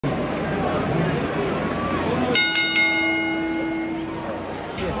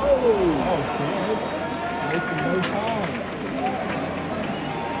Wasting no time.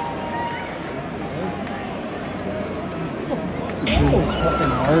 This is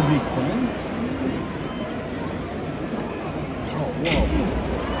fucking Harvey Quinn. Oh, whoa.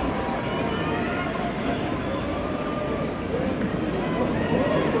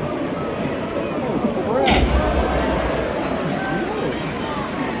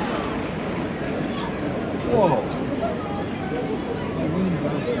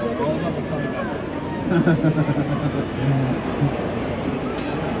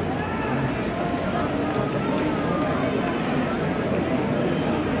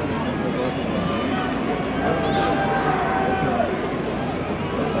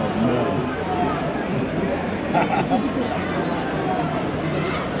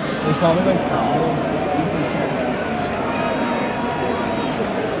 They probably like tired.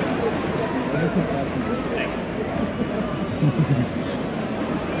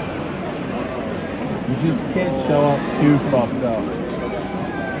 You just can't show up too fucked up.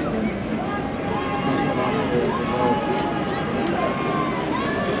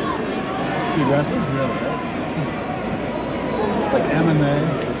 Dude, wrestling's really good. It's like MMA.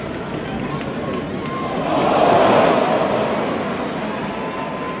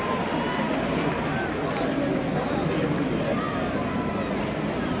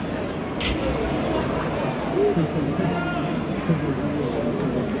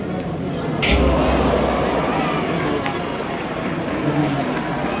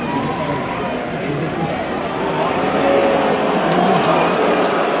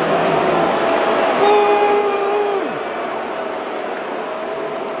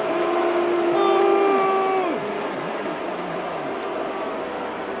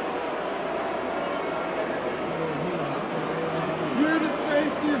 You're a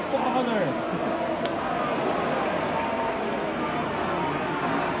disgrace to your father.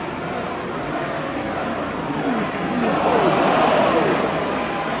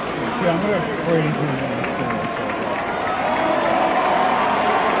 Dude, I'm going crazy when this thing shows up.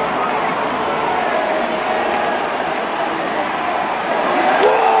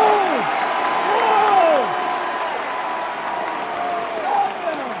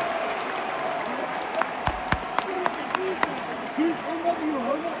 He's in the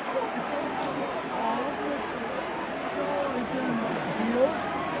Corona. It's all over the place. It's in heel.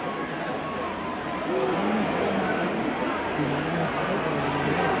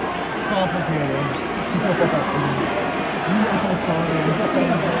 It's complicated.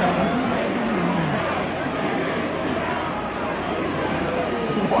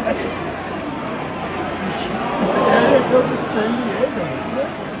 What? It's the area code for San Diego, isn't it?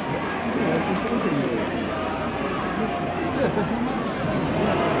 Yeah, 600.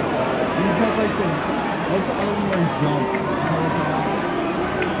 He's got like the, what's the other one where he jumps?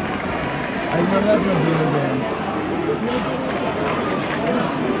 I remember that from video games.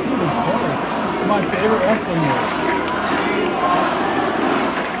 My favorite wrestling move.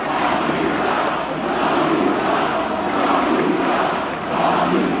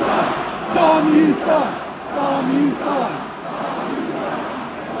 Dom, you suck! Dom, you suck!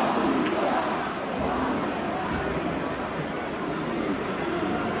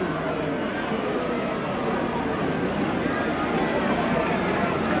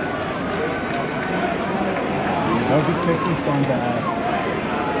 I hope he kicks his son's ass.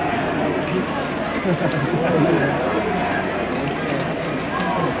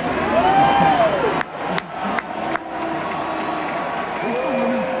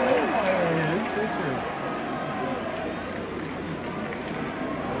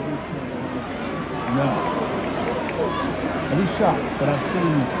 No. I'd be shocked, but I've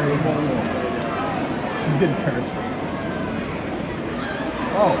seen crazy. She's getting cursed.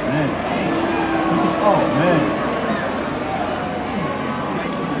 Oh, man. Oh, man.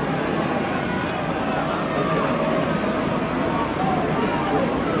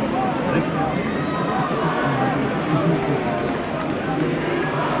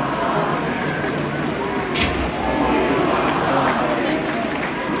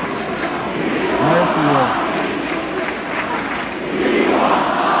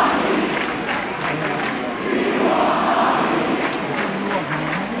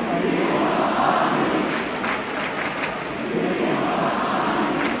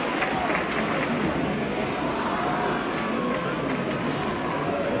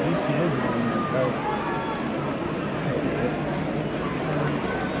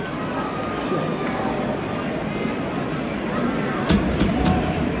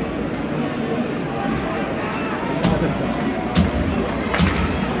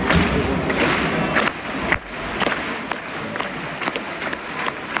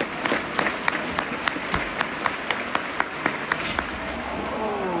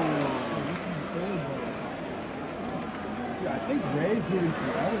 he's rooting for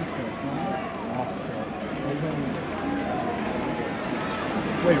the other chick, right? Oh, shit.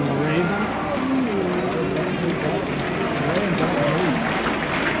 Wait, Raisin?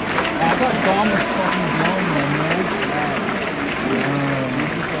 I thought Dom was fucking blowing them, man.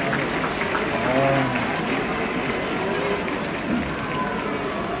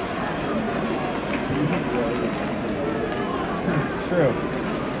 That's true.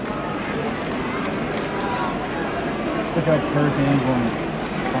 It's like a Kurt Angle's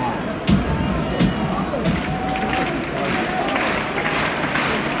fine.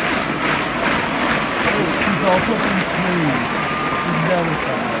 She's also from Queens. She's very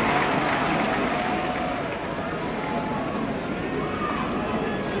fun.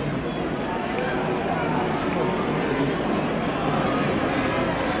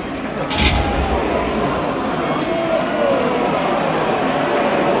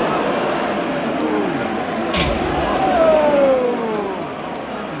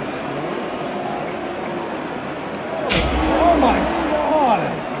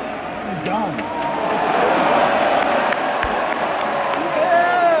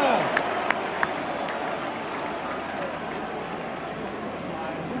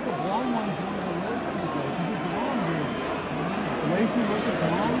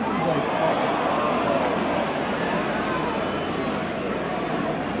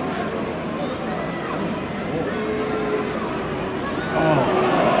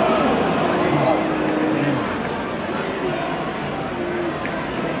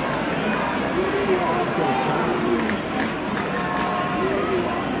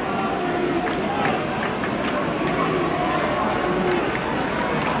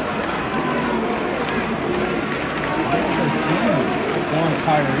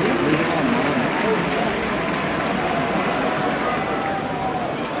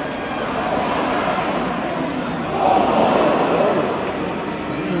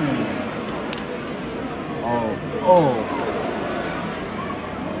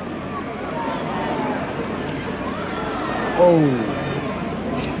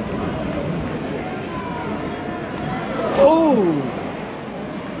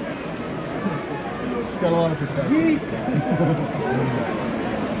 Got a lot of protection.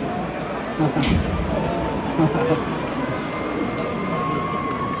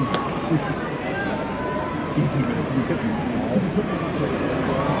 Excuse me, miss. Can you get me?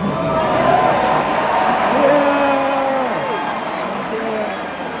 Yeah!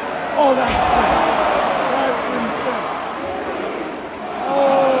 Oh, that's sick. That's pretty sick.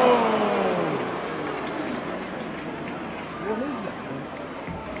 Oh! What is that?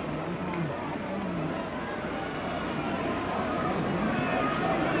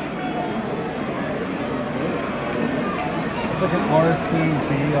 It's like an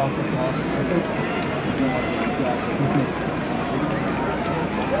R2B off the top. I think.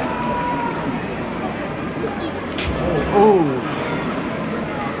 Oh!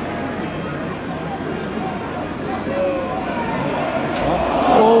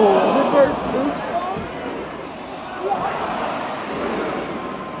 Oh! Reverse tombstone? What?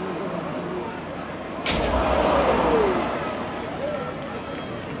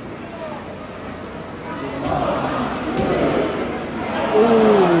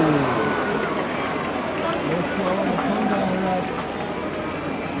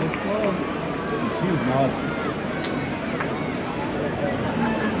 She's nuts.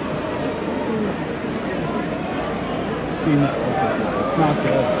 Seen that look before. It's not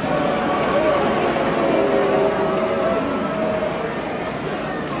good.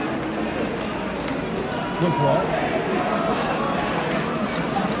 Which what?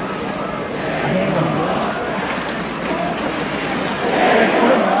 I hate them.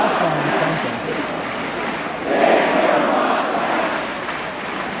 Put a mask on or something.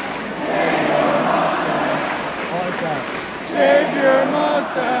 Shave your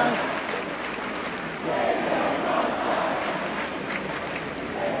mustache.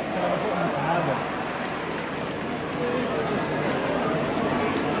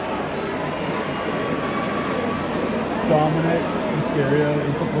 Dominic Mysterio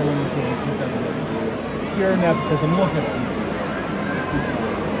is the pulling the chain. Pure nepotism. Look at him.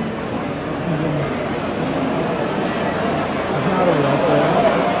 He's not a wrestler.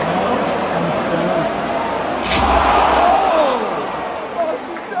 He's still.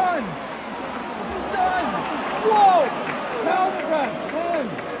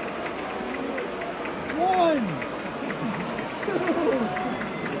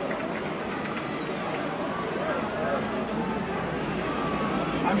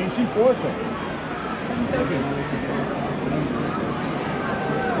 I mean, she forfeits. 10 seconds.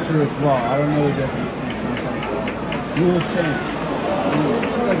 Sure, it's Raw. I don't know the difference. Rules change.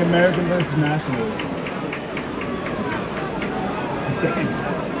 like American versus National.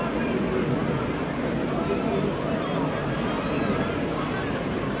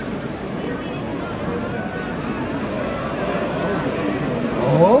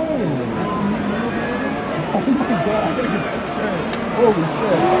 Oh! Oh my god, I gotta get that shirt. Holy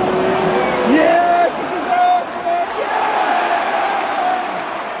shit. Yeah! Kick his ass, man! Yeah!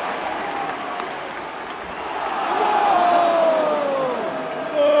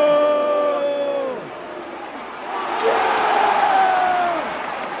 Whoa! Yeah!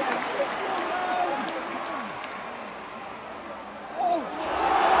 That's oh!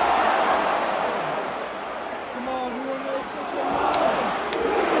 Come on, we don't know 619.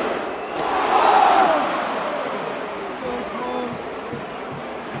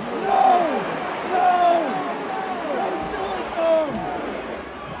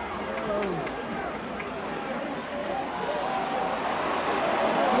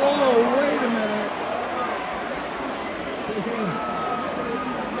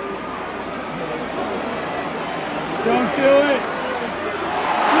 Don't do it!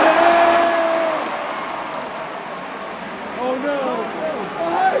 Yeah! Oh no!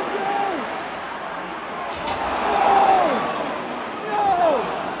 Behind you! No!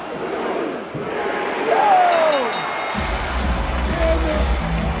 No! Damn it!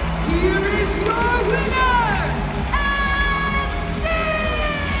 Here is your winner, and still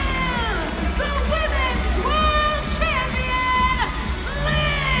the Women's World Champion,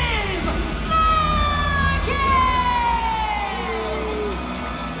 Liv Morgan!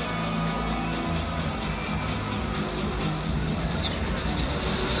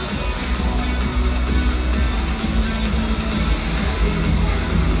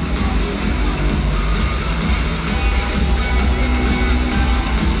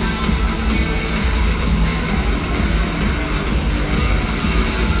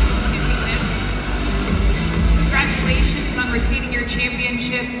 Congratulations on retaining your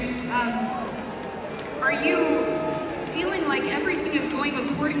championship. Are you feeling like everything is going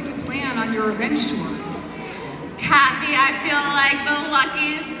according to plan on your revenge tour? Kathy, I feel like the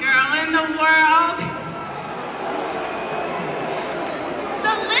luckiest girl in the world.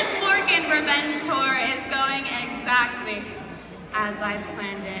 The Liv Morgan revenge tour is going exactly as I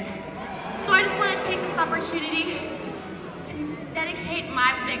planned it. So I just want to take this opportunity to dedicate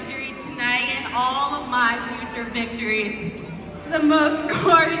my victory tonight and all of my future victories to the most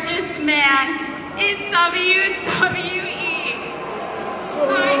gorgeous man in WWE.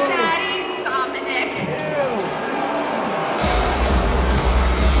 Hi, Daddy, Dominic.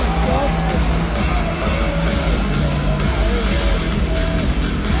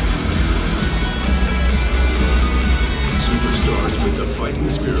 Superstars with the Fighting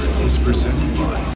Spirit is presented by